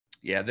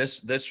Yeah, this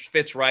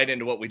fits right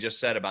into what we just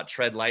said about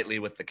tread lightly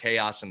with the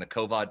chaos and the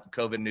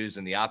COVID news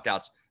and the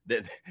opt-outs.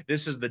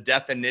 This is the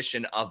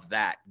definition of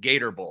that.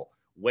 Gator Bowl.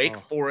 Wake Oh,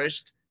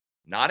 Forest,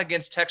 not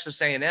against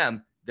Texas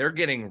A&M. They're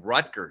getting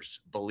Rutgers,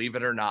 believe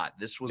it or not.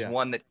 This was yeah.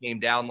 one that came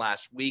down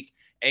last week.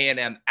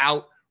 A&M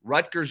out.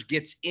 Rutgers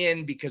gets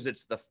in because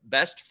it's the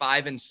best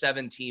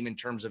 5-7 team in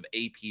terms of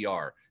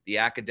APR, the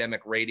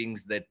academic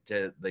ratings that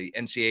the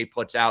NCAA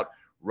puts out.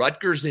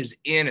 Rutgers is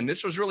in, and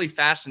this was really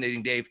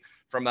fascinating, Dave.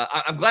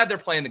 I'm glad they're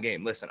playing the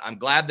game. Listen, I'm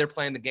glad they're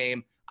playing the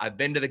game. I've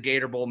been to the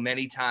Gator Bowl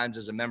many times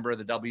as a member of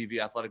the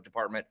WVU athletic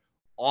department.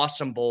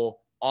 Awesome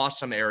bowl,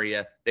 awesome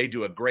area. They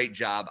do a great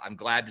job. I'm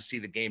glad to see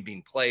the game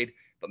being played.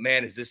 But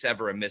man, is this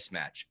ever a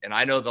mismatch? And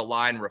I know the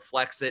line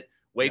reflects it. Yeah.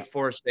 Wake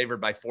Forest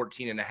favored by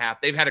 14.5.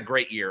 They've had a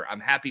great year. I'm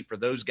happy for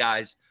those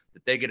guys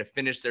that they get to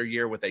finish their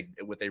year with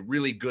a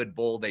really good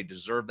bowl. They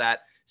deserve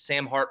that.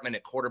 Sam Hartman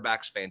at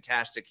quarterback's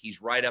fantastic.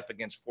 He's right up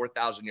against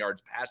 4,000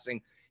 yards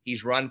passing.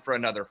 He's run for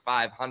another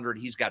 500.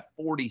 He's got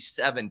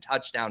 47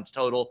 touchdowns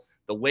total.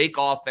 The Wake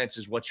offense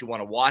is what you want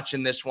to watch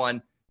in this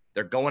one.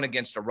 They're going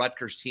against a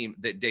Rutgers team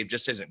that Dave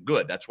just isn't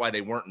good. That's why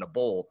they weren't in a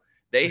bowl.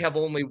 They have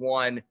only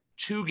won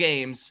 2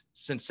 games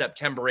since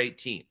September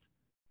 18th.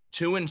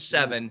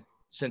 2-7 Ooh.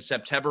 since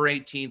September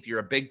 18th. You're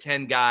a Big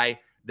Ten guy.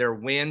 Their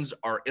wins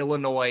are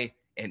Illinois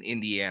and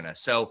Indiana.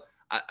 So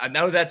I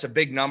know that's a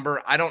big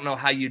number. I don't know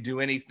how you do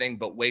anything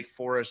but Wake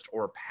Forest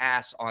or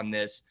pass on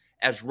this.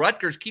 As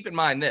Rutgers, keep in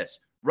mind this,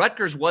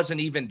 Rutgers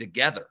wasn't even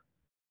together.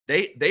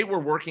 They were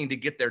working to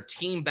get their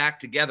team back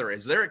together.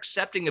 As they're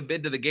accepting a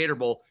bid to the Gator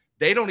Bowl,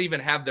 they don't even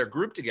have their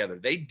group together.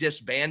 They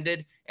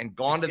disbanded and The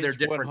gone to their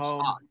kids went different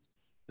home spots.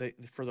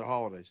 for the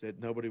holidays.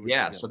 Nobody was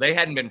Yeah, together. so they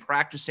hadn't been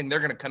practicing. They're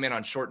going to come in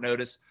on short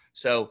notice.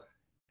 So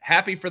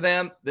happy for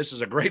them. This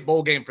is a great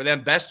bowl game for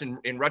them. Best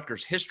in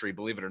Rutgers history,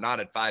 believe it or not,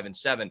 at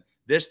 5-7.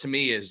 This to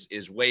me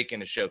is Wake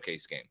in a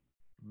showcase game.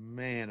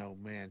 Man, oh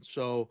man.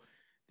 So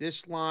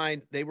this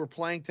line, they were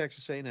playing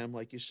Texas A&M,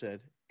 like you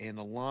said, and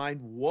the line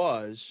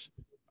was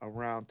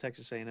around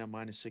Texas A&M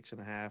minus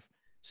 6.5,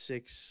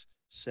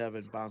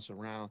 6-7, bouncing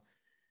around,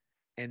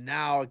 and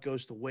now it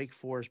goes to Wake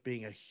Forest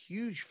being a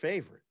huge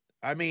favorite.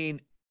 I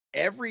mean,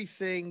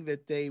 everything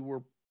that they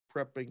were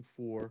prepping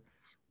for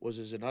was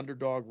as an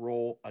underdog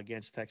role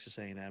against Texas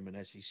A&M,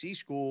 an SEC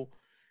school,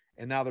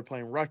 and now they're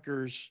playing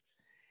Rutgers.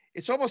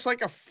 It's almost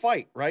like a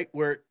fight, right?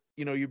 Where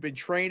you've been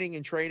training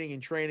and training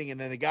and training, and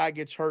then the guy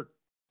gets hurt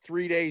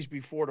 3 days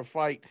before the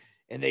fight,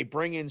 and they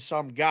bring in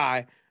some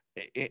guy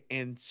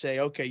and say,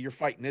 "Okay, you're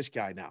fighting this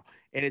guy now,"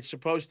 and it's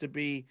supposed to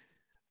be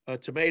a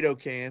tomato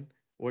can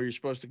where you're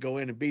supposed to go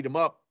in and beat him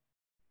up.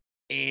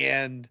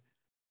 And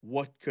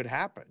what could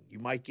happen? You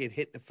might get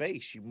hit in the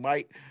face. You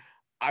might.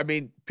 I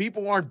mean,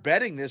 people aren't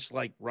betting this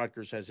like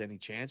Rutgers has any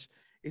chance.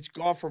 It's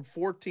gone from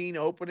 14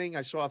 opening.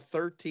 I saw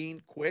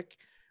 13 quick.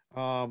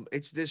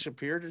 It's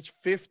disappeared. It's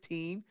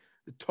 15.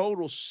 The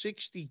total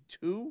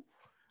 62,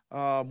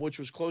 which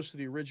was close to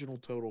the original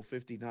total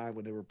 59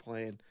 when they were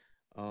playing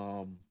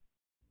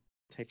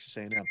Texas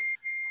A&M.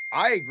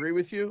 I agree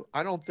with you.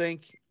 I don't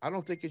think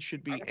it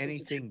should be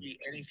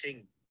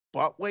anything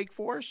but Wake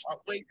Forest,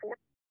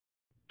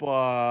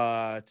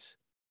 but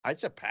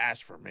it's a pass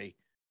for me.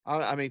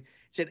 I mean,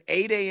 it's an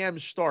 8 a.m.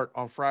 start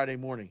on Friday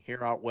morning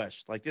here out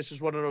west. Like, this is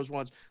one of those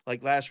ones,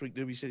 like last week,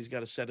 Newbie said he's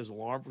got to set his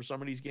alarm for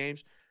some of these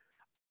games.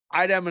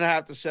 I'm going to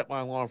have to set my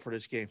alarm for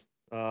this game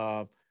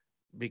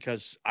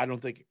because I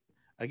don't think,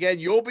 again,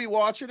 you'll be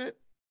watching it.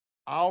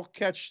 I'll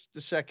catch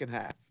the second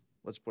half.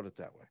 Let's put it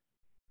that way.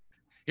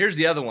 Here's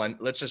the other one.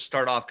 Let's just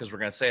start off because we're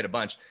going to say it a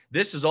bunch.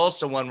 This is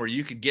also one where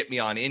you could get me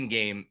on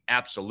in-game,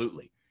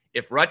 absolutely.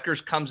 If Rutgers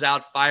comes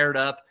out fired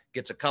up,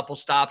 gets a couple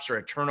stops or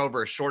a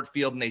turnover, a short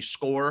field, and they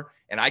score,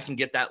 and I can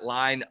get that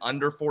line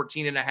under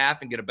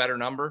 14.5 and get a better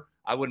number,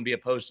 I wouldn't be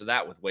opposed to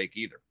that with Wake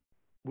either.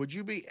 Would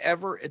you be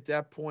ever at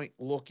that point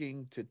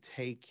looking to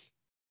take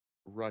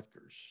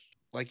Rutgers?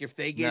 Like, if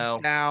they get No,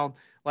 down,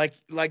 like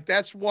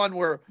that's one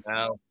where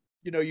no.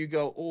 you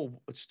go, oh,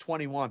 it's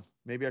 21.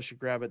 Maybe I should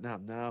grab it now.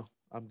 No,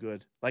 I'm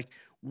good. Like,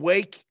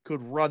 Wake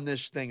could run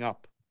this thing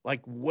up.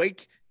 Like,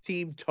 Wake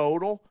team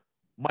total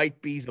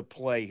might be the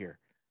play here.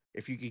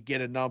 If you could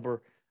get a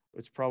number,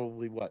 it's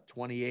probably what,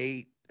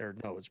 28 or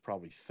no, it's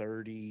probably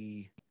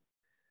 30.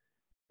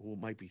 Well,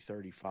 it might be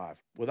 35.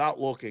 Without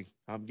looking,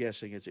 I'm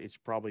guessing it's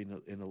probably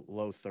in the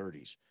low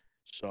 30s.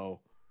 So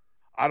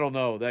I don't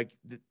know.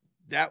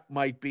 That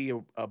might be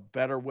a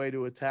better way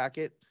to attack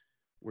it,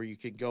 where you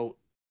can go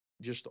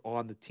just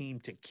on the team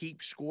to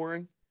keep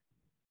scoring.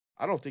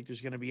 I don't think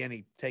there's going to be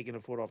any taking a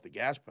foot off the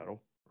gas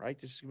pedal, right?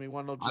 This is going to be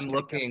one of those just I'm kind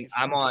of looking. keep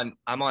I'm scoring.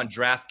 on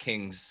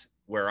DraftKings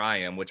where I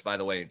am, which, by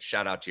the way,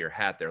 shout out to your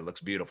hat there.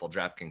 Looks beautiful.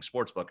 DraftKings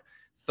Sportsbook.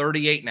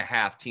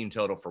 38.5 team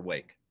total for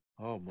Wake.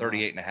 Oh my.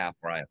 38.5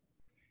 where I am.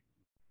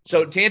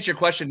 So Oh, to answer your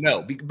question,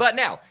 no. But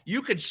now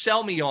you could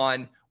sell me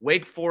on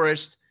Wake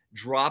Forest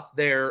drop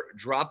their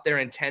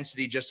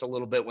intensity just a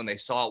little bit when they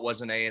saw it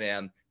wasn't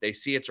A&M. They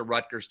see it's a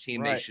Rutgers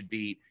team they right. should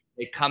beat.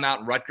 They come out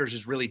and Rutgers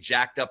is really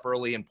jacked up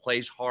early and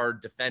plays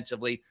hard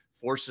defensively.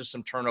 forces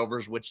some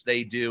turnovers, which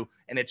they do,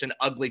 and it's an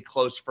ugly,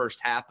 close first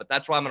half. But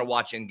that's why I'm going to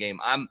watch in game.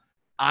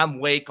 I'm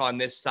Wake on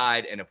this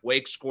side, and if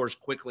Wake scores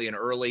quickly and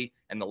early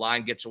and the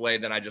line gets away,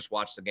 then I just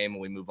watch the game and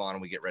we move on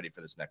and we get ready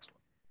for this next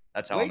one.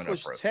 That's how I'm Wake going to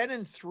was approach.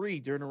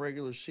 10-3 during the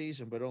regular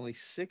season, but only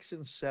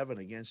 6-7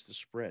 against the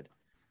spread.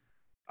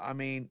 I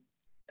mean,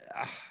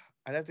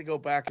 I'd have to go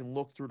back and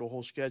look through the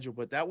whole schedule,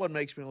 but that one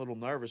makes me a little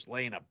nervous,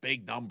 laying a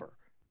big number,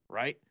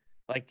 right?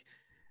 Like,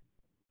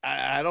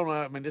 I don't know.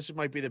 I mean, this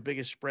might be the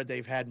biggest spread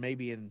they've had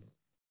maybe in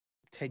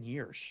 10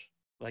 years.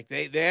 Like,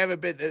 they haven't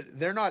been –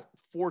 they're not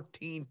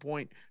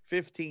 14-point,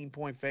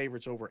 15-point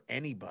favorites over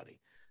anybody.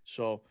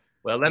 So,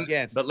 well,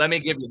 again – but let me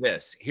give you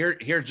this.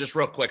 Here's just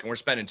real quick, and we're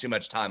spending too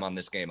much time on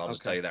this game. I'll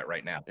just tell you that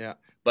right now. Yeah.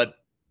 But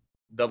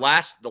the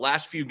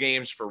last few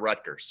games for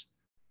Rutgers,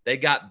 they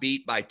got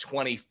beat by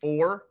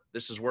 24.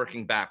 This is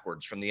working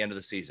backwards from the end of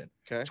the season.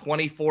 Okay.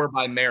 24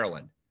 by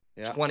Maryland.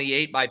 Yeah.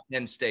 28 by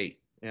Penn State.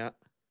 Yeah.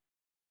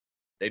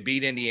 They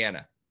beat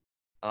Indiana.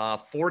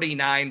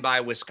 49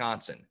 by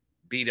Wisconsin.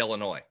 Beat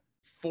Illinois.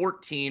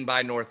 14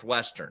 by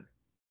Northwestern.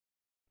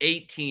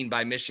 18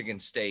 by Michigan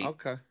State.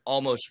 Okay.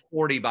 Almost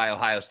 40 by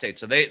Ohio State.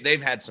 So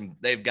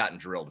they've gotten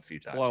drilled a few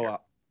times.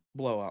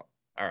 Blowout.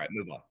 All right,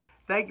 move on.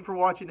 Thank you for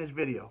watching this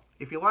video.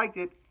 If you liked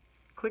it,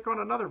 click on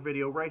another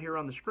video right here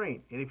on the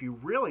screen. And if you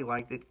really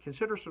liked it,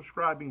 consider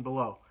subscribing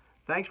below.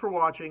 Thanks for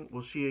watching.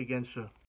 We'll see you again soon.